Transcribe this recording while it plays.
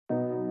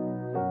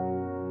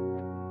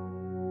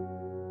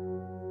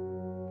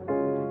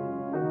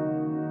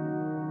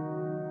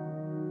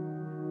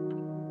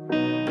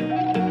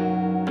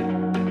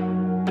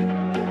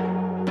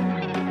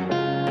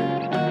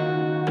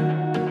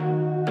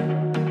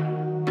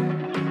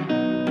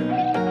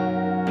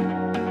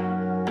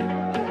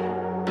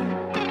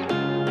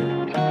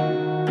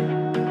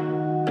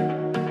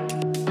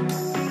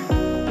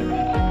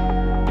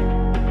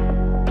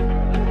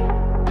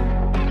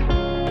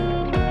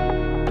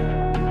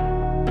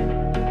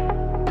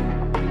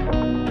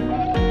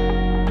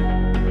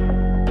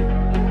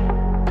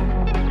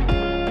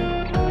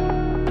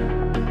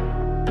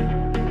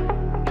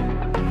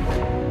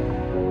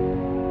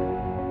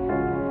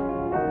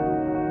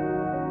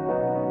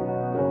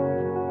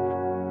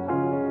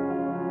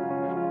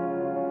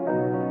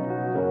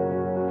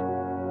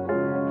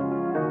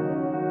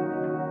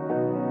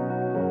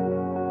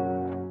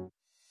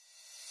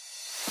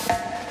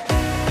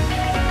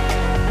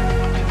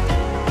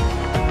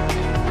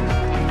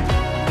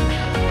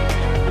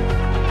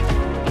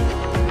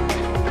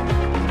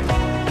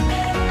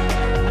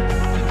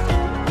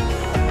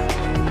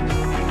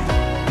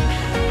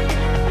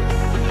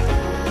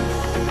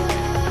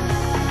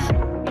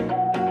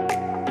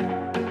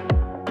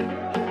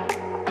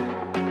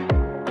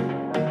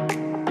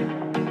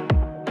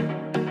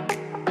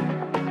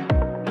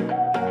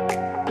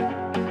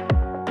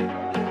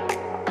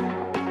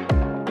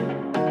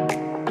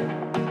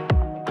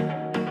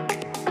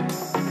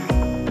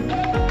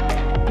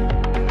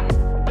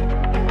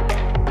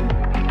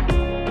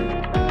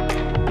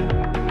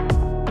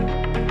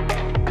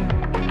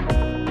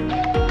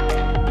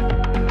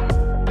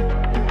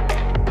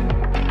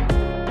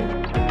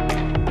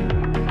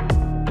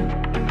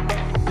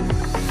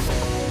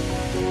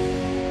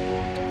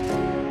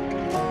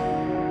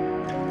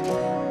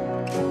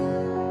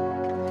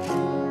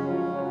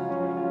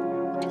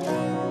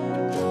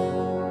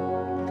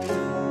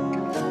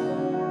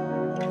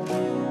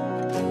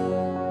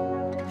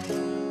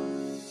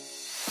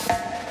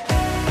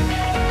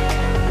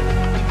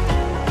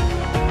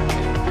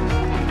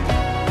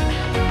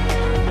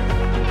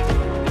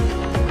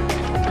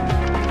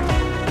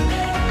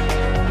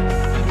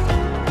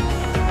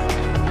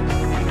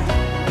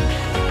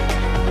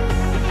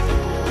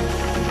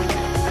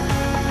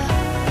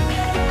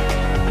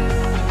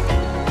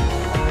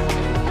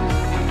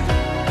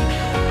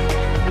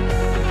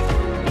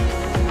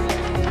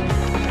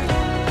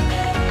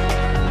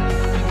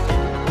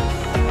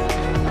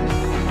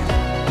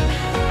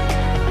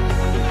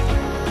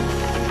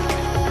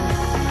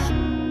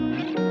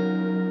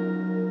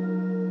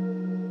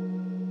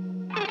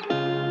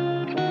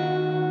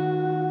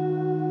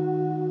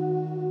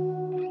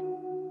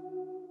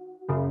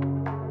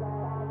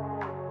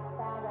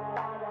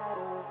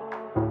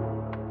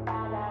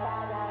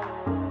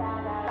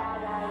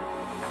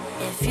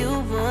If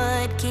you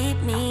would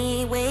keep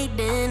me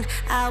waiting,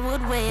 I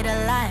would wait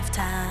a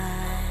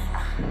lifetime.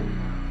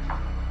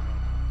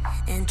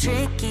 In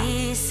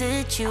tricky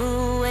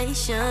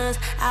situations,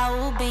 I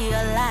will be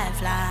a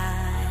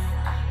lifeline.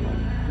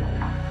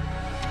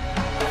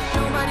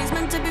 Nobody's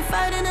meant to be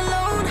fighting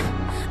alone.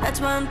 That's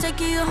why I'm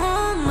taking you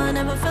home. I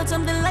never felt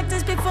something like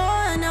this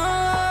before,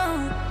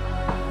 no.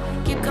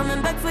 Keep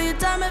coming back for you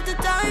time after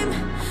time.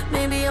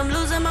 Maybe I'm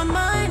losing my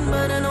mind,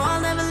 but I know I'll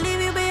never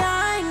leave you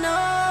behind,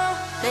 no.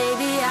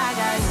 Baby, I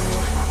got you.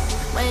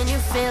 When you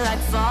feel like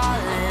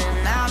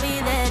falling, I'll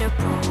be there to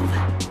prove,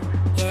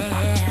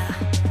 yeah,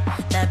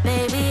 that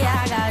baby,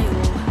 I got you.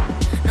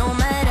 No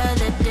matter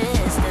the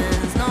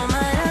distance, no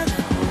matter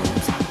the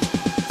moves,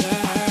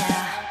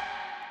 yeah,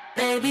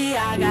 baby,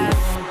 I got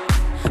you.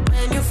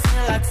 When you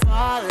feel like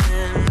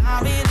falling,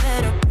 I'll be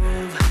there to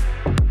prove,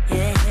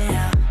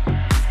 yeah,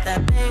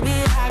 that baby,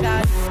 I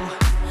got you.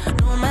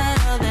 No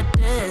matter the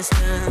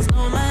distance,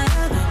 no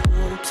matter the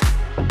hoops,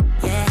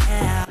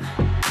 yeah,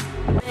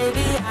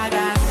 baby, I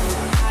got you.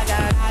 I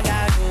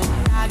got you.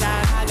 I got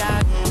you. I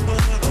got you.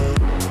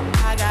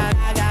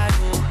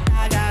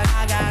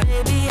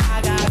 Baby,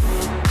 I got you.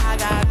 I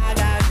got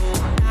you.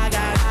 I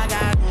got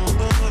you.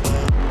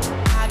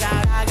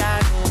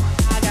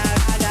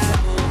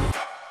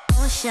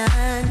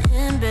 Ocean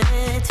in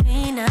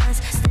between us,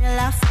 still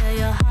I feel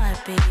your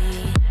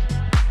heartbeat.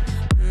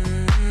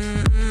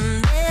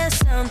 There's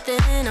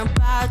something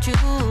about you,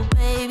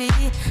 baby,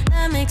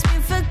 that makes me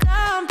feel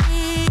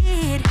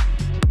complete.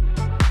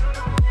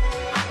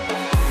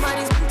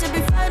 Nobody's meant to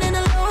be fighting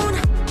alone.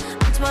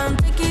 That's why I'm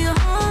taking you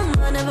home.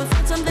 I never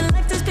felt something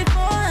like this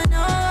before,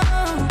 no.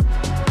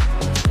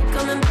 Keep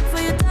coming back for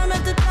you time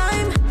after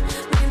time.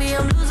 Maybe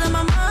I'm losing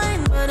my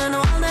mind, but I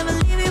know I'll never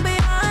leave you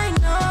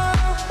behind, no.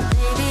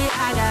 Baby,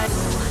 I got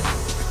you.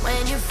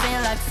 When you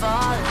feel like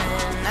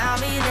falling, I'll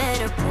be there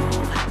to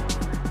prove,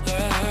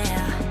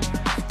 yeah,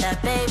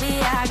 that baby,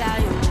 I got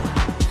you.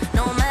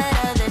 No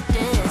matter the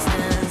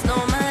distance, no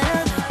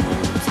matter the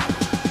moves,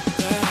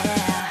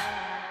 yeah,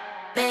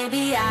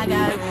 baby, I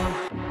got you.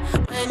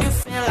 When you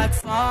feel like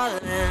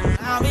falling,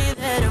 I'll be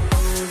there to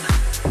prove,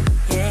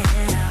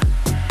 yeah,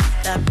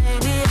 that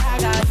baby, I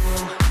got you.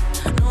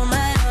 No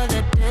matter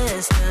the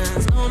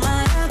distance, no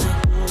matter the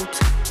hoops,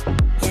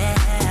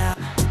 yeah,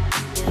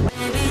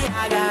 baby,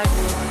 I got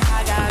you.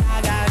 I got you.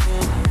 I got you.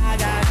 I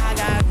got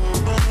you.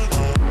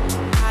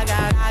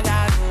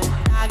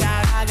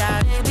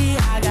 Baby,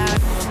 I got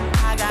you.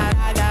 I got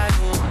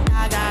you.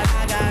 I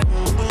got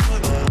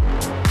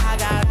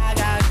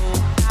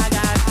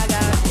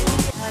you.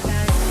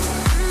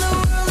 And the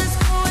world is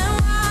going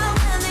wild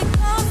when they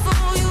call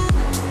for you,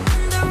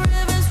 and the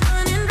river's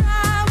running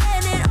dry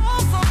when it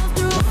all falls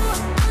through.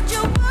 Don't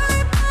you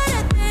worry about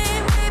a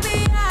thing, baby,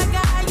 I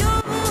got you.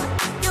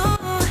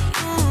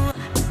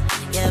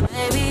 Yeah,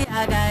 baby, I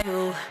got you.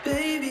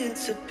 Baby,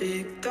 it's a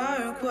big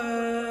dark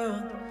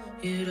world.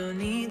 You don't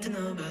need to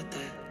know about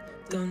that.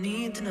 Don't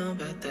need to know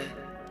about that.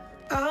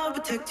 I'll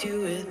protect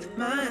you with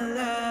my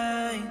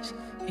lies.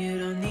 You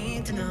don't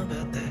need to know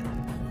about that.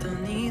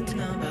 Don't need to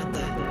know about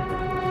that.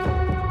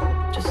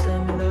 Just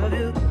let me love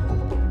you.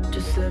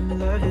 Just let me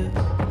love you.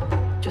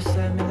 Just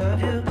let me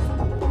love you.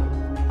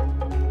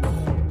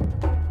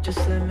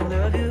 Just let me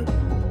love you.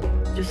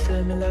 Just let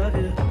me love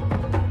you.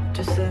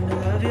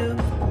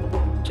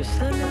 Just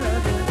let me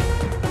love you.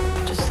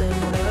 Just let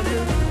me love you.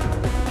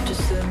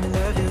 Just let me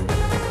love you.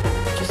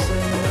 Just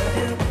let me love you. Just let me love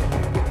you.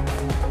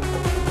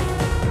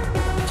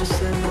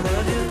 Just let me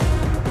love you.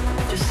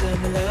 Just let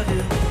me love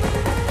you.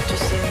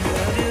 Just let me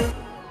love you.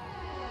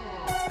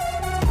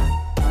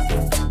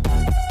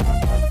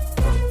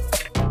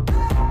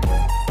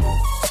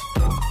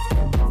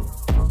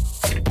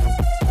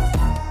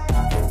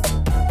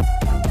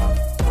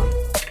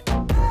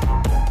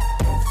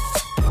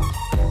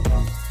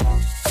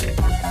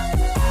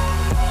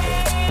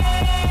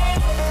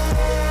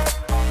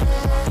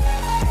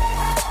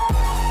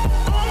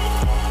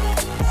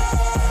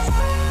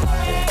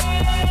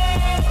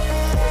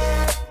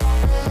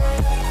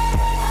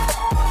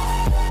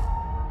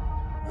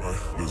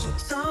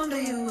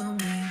 Someday you will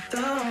meet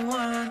the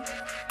one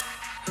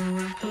who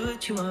will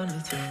put you on a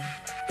throne,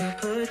 will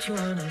put you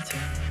on a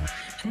throne.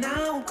 And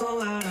I will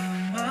go out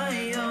on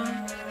my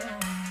own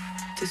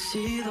to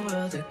see the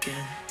world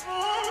again.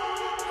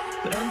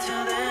 But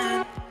until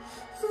then,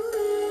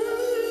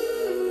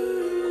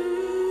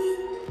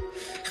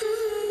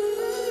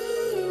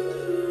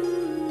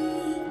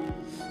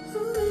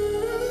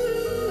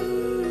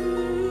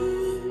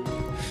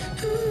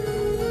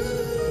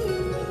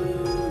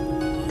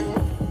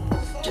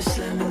 just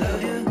let me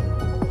love you.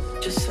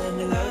 Just let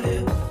me love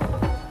you.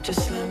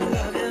 Just let me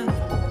love you.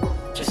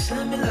 Just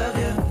let me love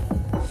you.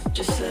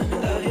 Just let me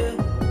love you.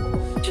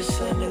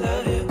 Just let me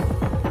love you.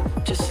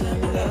 Just let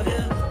me love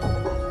you.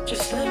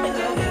 Just let me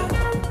love you.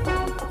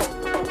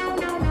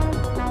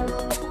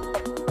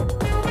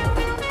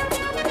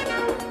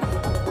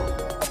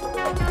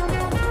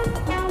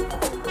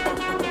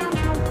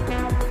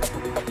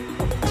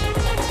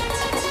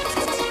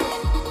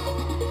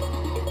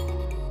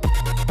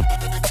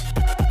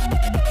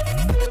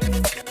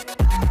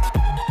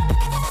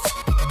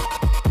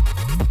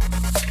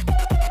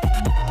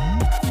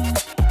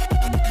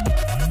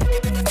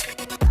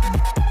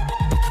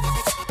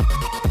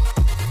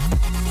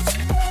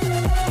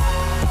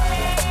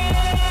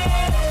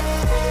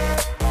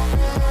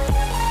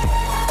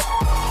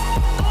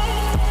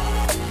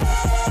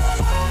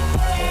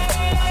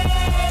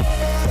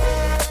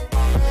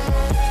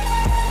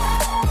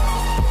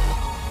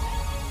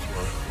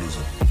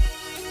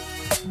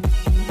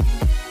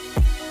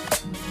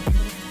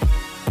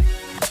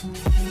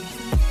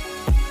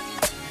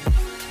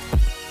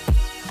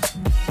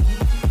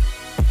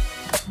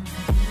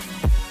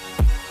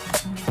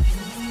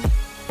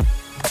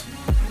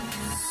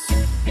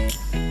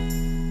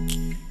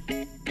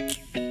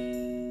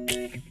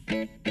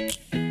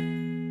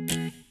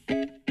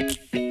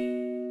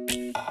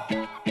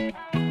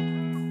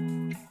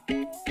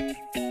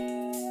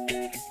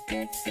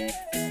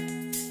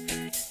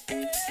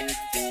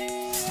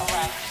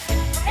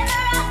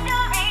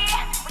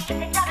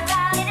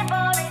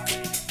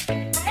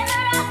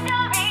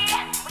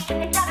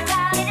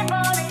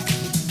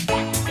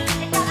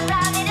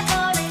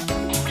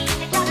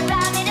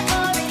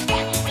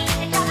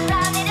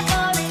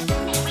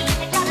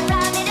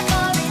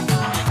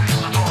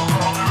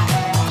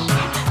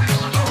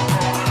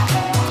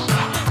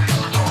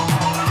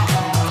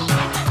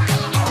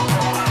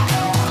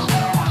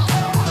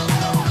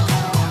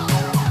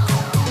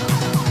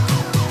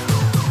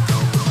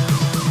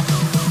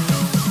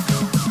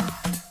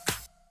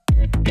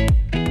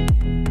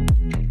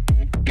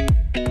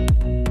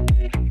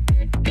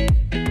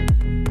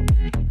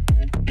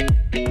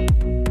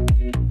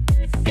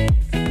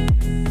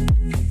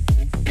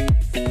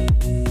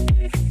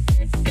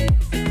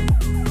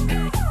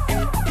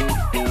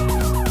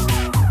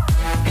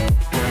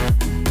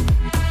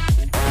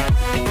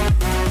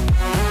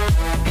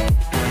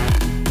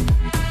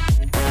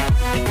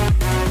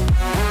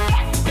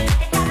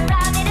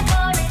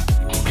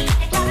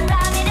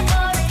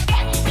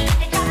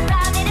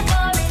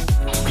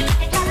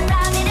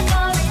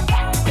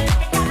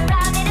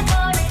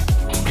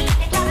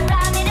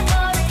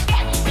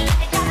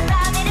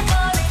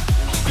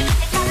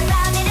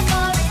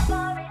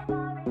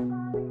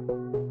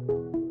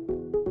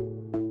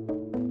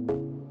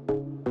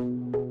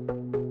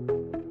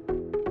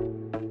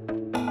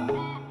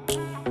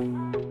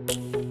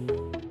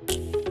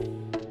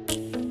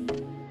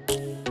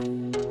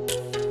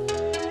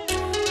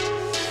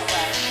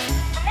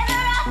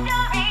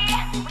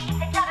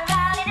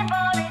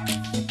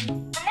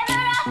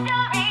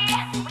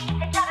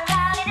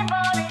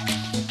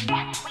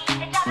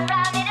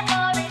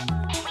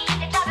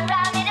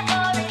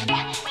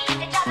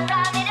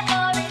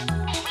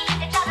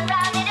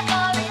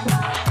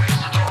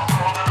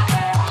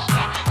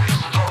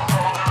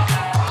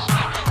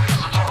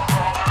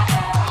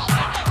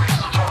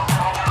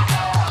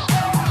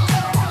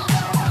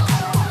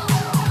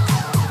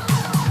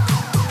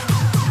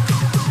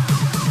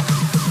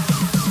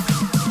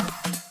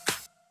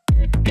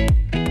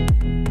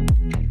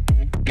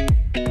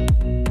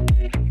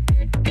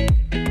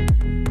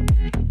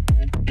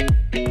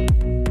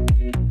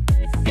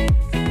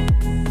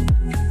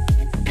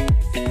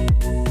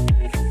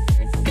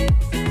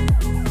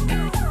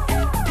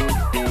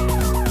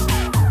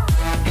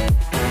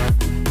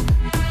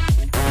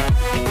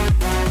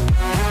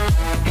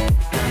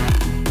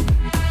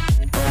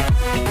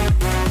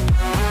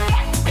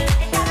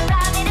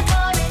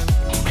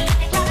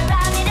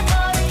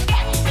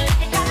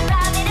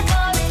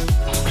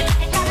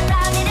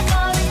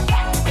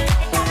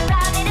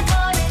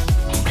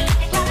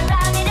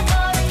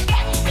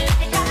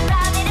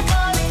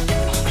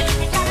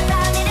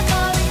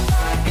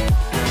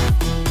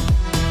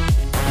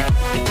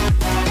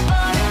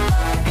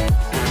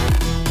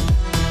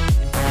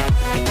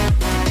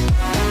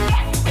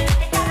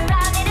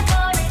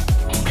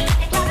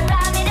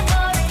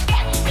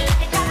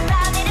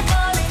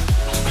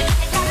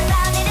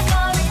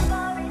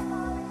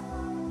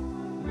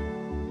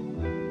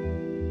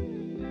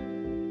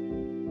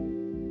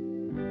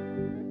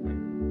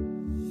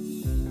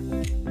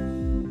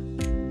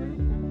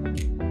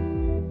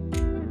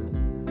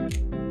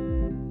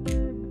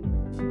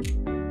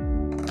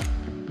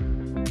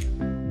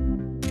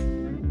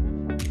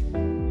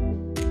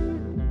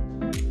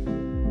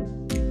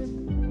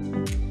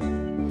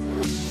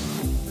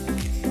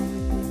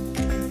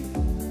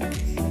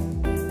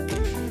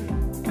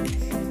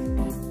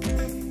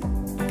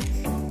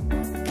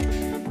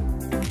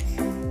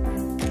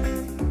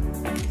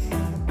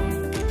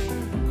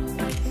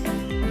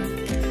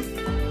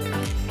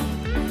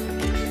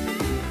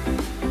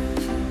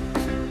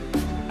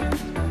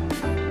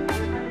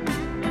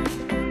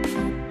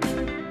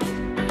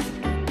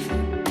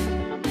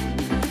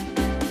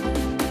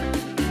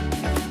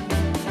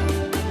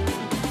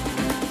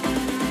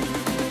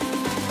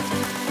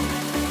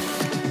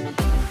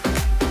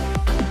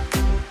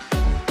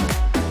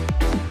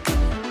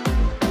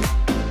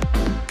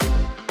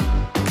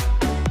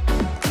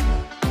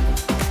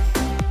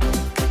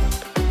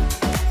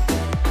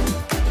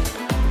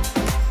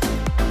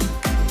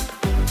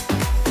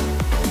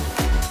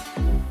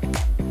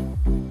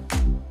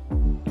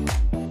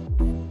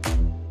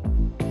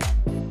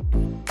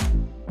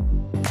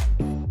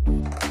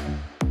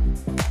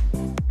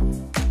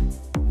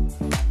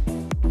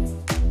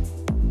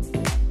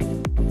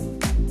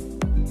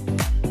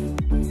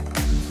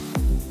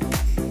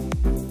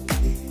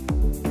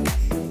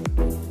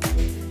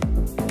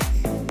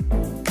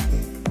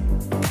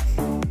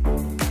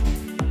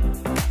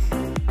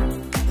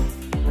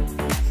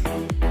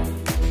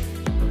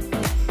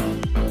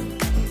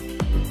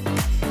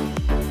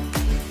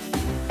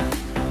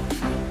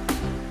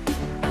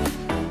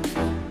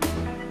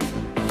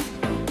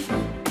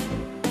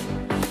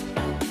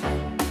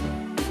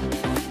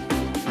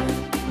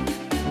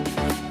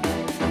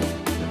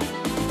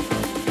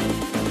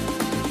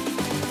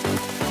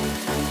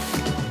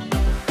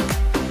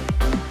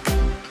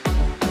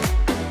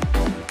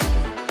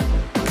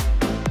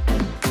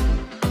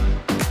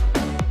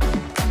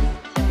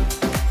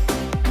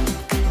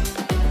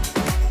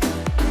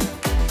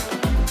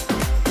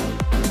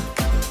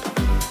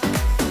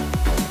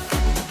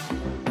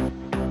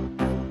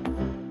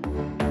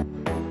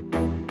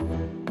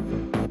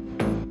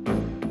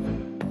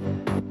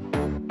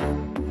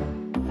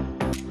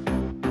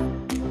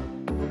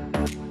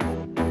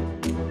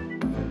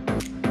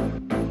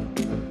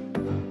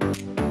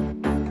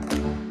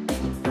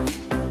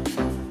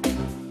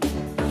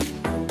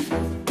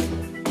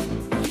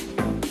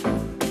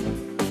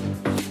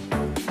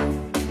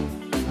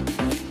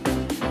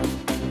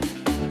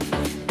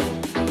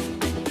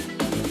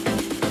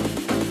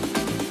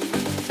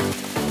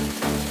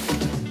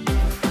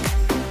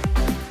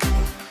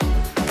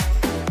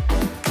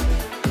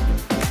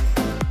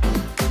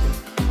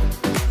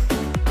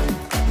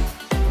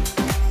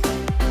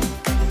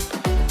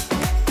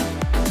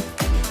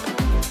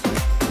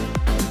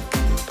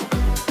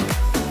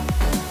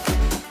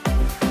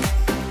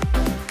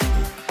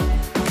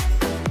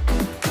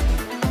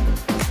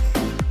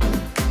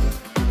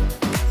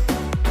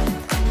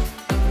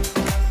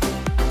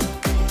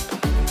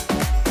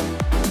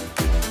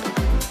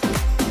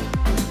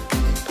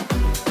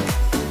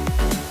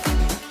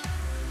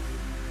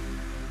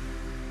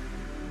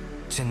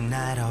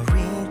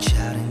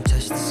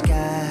 the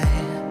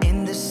sky.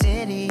 In the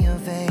city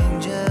of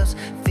angels,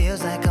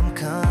 feels like I'm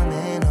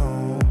coming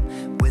home.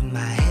 With my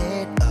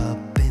head up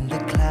in the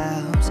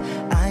clouds,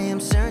 I am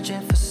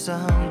searching for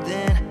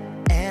something,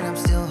 and I'm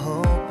still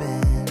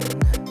hoping.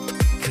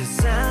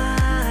 'Cause I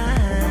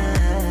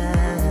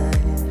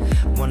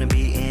wanna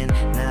be in,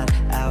 not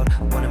out,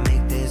 wanna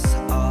make this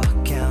all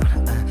count.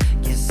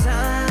 Yes, I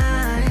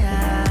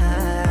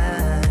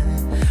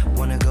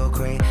wanna go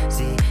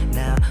crazy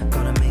now,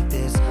 gonna make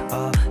this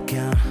all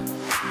count.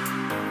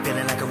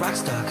 Feeling like a rock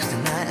star, 'cause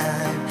tonight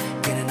I'm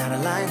getting out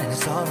of line and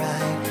it's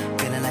alright.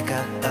 Feeling like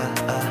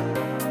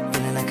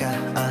feeling like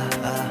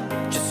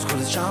just as cool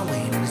as John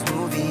Wayne in his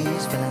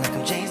movies. Feeling like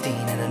I'm James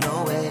Dean and I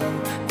know it.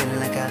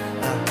 Feeling like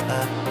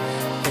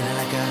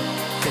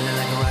feeling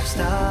like a rock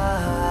star.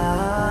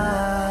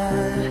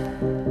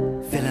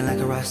 Feeling like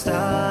a rock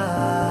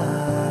star.